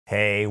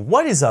Hey,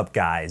 what is up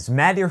guys?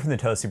 Matt here from the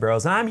Toasty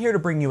Bros, and I'm here to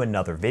bring you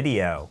another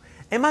video.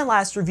 In my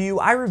last review,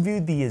 I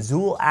reviewed the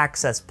Azulle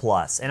Access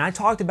Plus, and I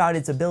talked about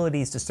its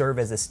abilities to serve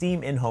as a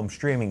Steam in-home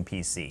streaming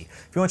PC.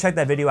 If you want to check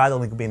that video out, the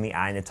link will be in the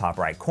eye in the top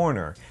right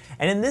corner.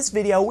 And in this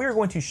video, we're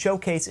going to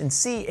showcase and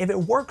see if it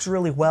works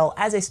really well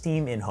as a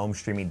Steam in-home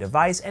streaming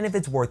device and if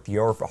it's worth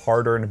your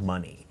hard-earned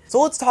money.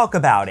 So let's talk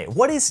about it.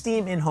 What is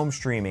Steam in-home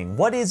streaming?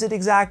 What is it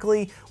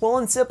exactly? Well,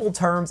 in simple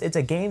terms, it's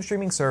a game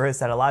streaming service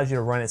that allows you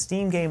to run a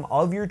Steam game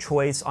of your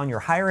choice on your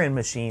higher-end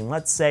machine,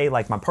 let's say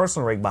like my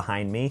personal rig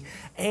behind me,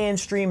 and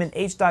stream an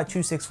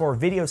H.264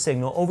 video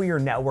signal over your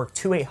network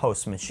to a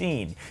host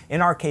machine.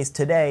 In our case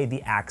today,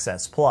 the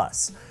Access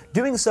Plus.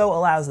 Doing so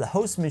allows the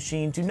host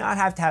machine to not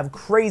have to have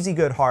crazy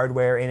good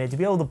hardware in it to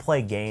be able to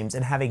play games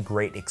and have a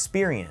great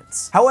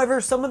experience.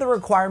 However, some of the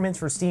requirements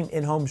for Steam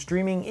in-home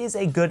streaming is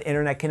a good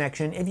internet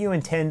connection if you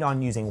intend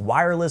on using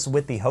wireless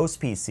with the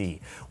host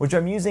PC, which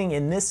I'm using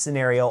in this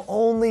scenario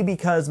only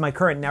because my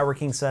current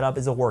networking setup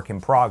is a work in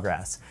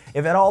progress.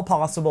 If at all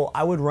possible,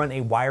 I would run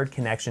a wired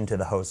connection to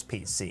the host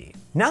PC.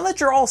 Now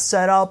that you're all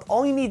set up,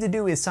 all you need to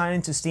do is sign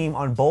into Steam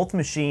on both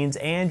machines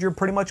and you're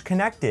pretty much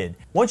connected.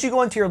 Once you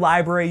go into your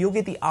library, you'll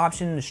get the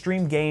option to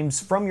stream games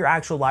from your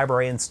actual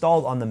library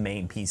installed on the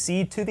main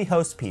PC to the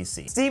host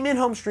PC. Steam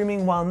in-home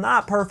streaming, while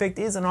not perfect,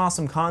 is an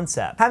awesome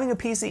concept. Having a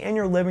PC in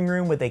your living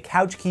room with a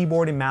couch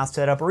keyboard and mouse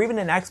setup or even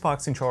an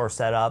Xbox controller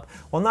setup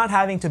while not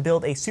having to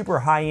build a super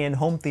high-end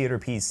home theater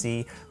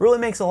PC really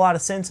makes a lot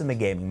of sense in the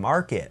gaming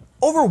market.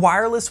 Over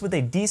wireless with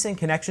a decent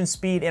connection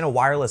speed and a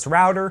wireless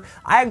router,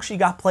 I actually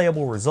got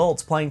playable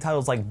results playing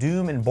titles like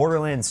Doom and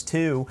Borderlands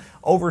 2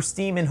 over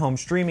Steam in-home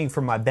streaming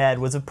from my bed.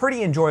 Was a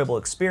pretty enjoyable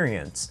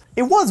experience.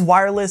 It was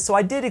wireless, so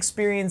I did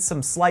experience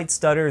some slight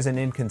stutters and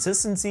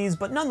inconsistencies,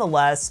 but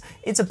nonetheless,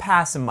 it's a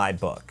pass in my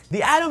book.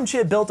 The Atom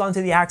chip built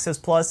onto the Access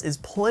Plus is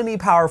plenty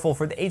powerful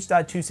for the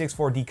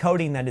H.264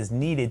 decoding that is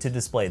needed to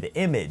display the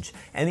image,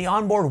 and the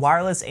onboard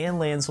wireless and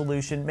LAN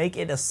solution make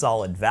it a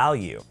solid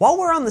value. While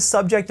we're on the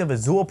subject of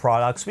Azulle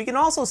products, we can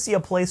also see a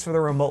place for the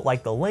remote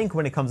like the Lynk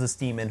when it comes to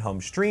Steam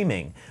in-home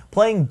streaming.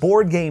 Playing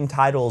board game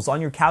titles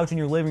on your couch in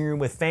your living room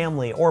with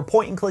family, or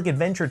point-and-click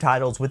adventure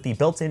titles with the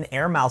built-in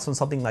air mouse on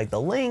something like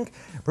the Lynk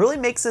really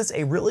makes this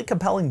a really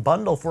compelling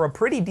bundle for a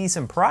pretty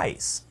decent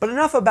price. But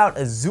enough about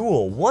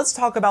Azulle, let's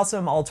talk about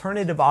some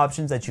alternative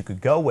options that you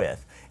could go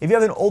with. If you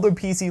have an older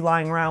PC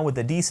lying around with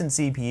a decent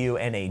CPU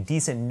and a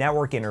decent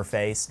network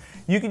interface,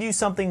 you could use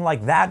something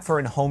like that for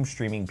a home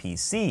streaming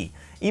PC.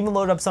 Even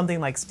load up something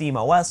like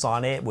SteamOS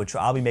on it, which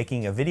I'll be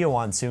making a video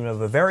on soon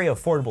of a very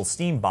affordable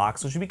Steam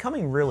box, which will be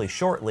coming really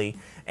shortly,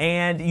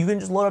 and you can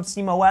just load up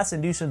SteamOS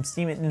and do some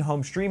Steam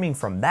in-home streaming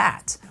from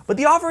that. But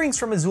the offerings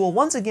from Azulle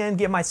once again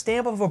get my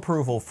stamp of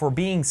approval for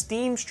being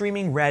Steam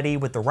streaming ready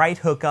with the right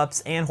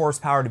hookups and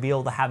horsepower to be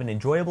able to have an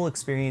enjoyable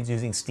experience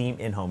using Steam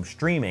in-home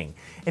streaming.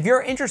 If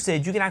you're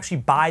interested, you can actually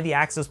buy the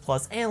Access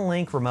Plus and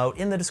Lynk remote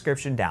in the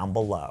description down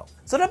below.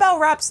 So that about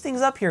wraps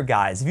things up here,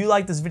 guys. If you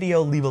like this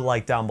video, leave a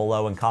like down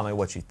below and comment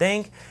what you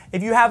think.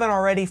 If you haven't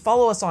already,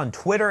 follow us on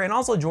Twitter and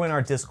also join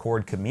our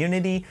Discord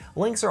community.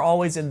 Links are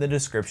always in the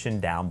description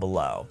down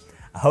below.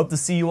 I hope to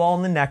see you all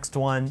in the next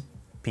one.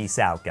 Peace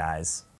out, guys.